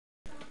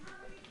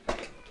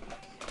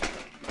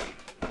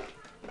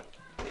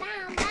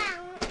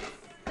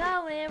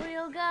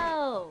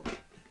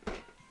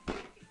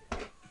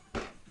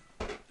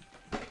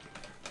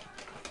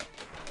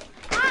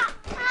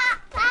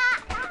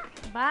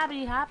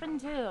Bobby hopping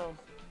too.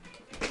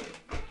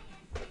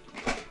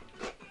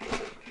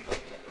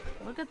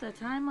 Look at the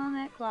time on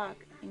that clock.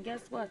 And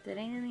guess what? It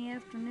ain't in the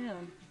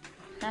afternoon.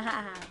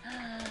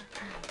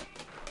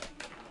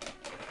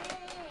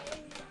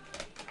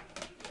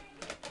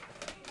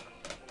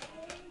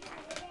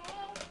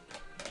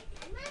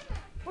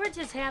 We're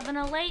just having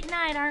a late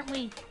night, aren't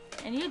we?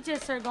 And you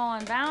just are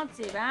going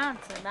bouncy,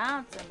 bouncing,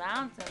 bouncing,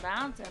 bouncing,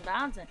 bouncing,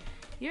 bouncing.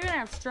 You're going to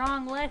have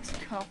strong legs,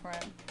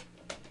 girlfriend.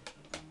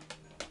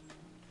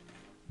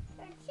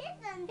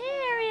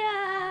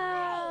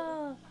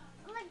 Ariel!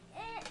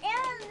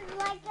 It's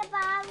like a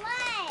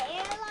ballet.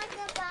 It's like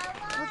a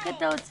ballet. Look at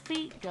those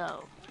feet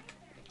go.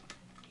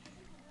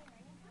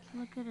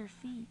 Look at her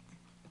feet.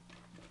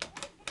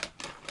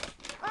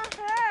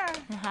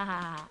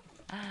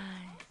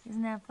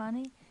 Isn't that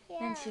funny? Yeah.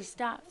 Then she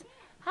stops.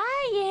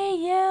 Hi,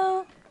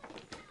 you.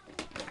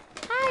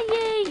 Hi,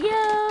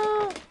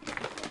 you.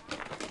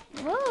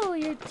 Whoa,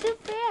 you're too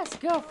fast,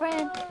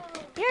 girlfriend.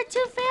 You're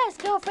too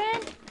fast,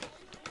 girlfriend.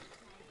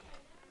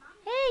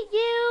 Hey,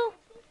 you.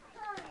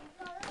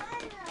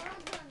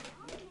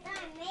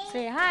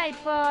 Say hi,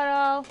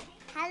 Poto.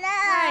 Hello.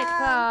 Hi,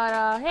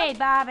 Poto. Hey,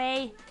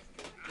 Bobby.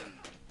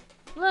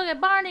 Look at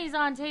Barney's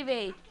on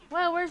TV.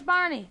 Well, where's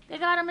Barney? They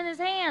got him in his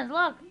hands.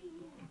 Look.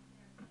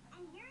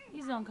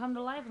 He's gonna come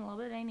to life in a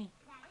little bit, ain't he?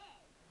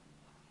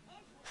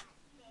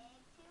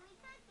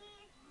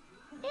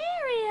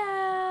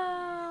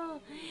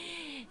 Ariel!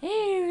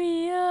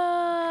 Ariel!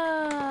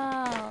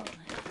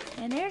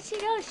 And there she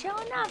goes,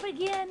 showing off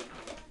again.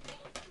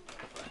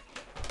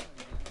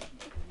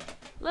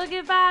 Look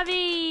at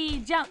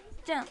Bobby! Jump,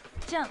 jump,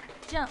 jump,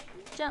 jump,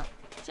 jump,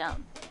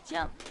 jump,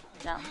 jump,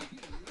 jump.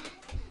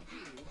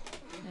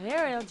 And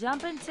Ariel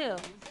jumping too.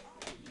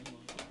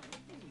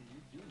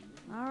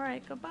 All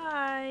right,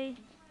 goodbye.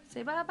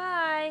 Say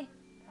bye-bye.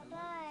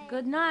 Bye.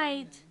 Good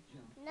night.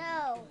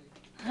 No.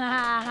 Ha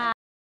ha ha.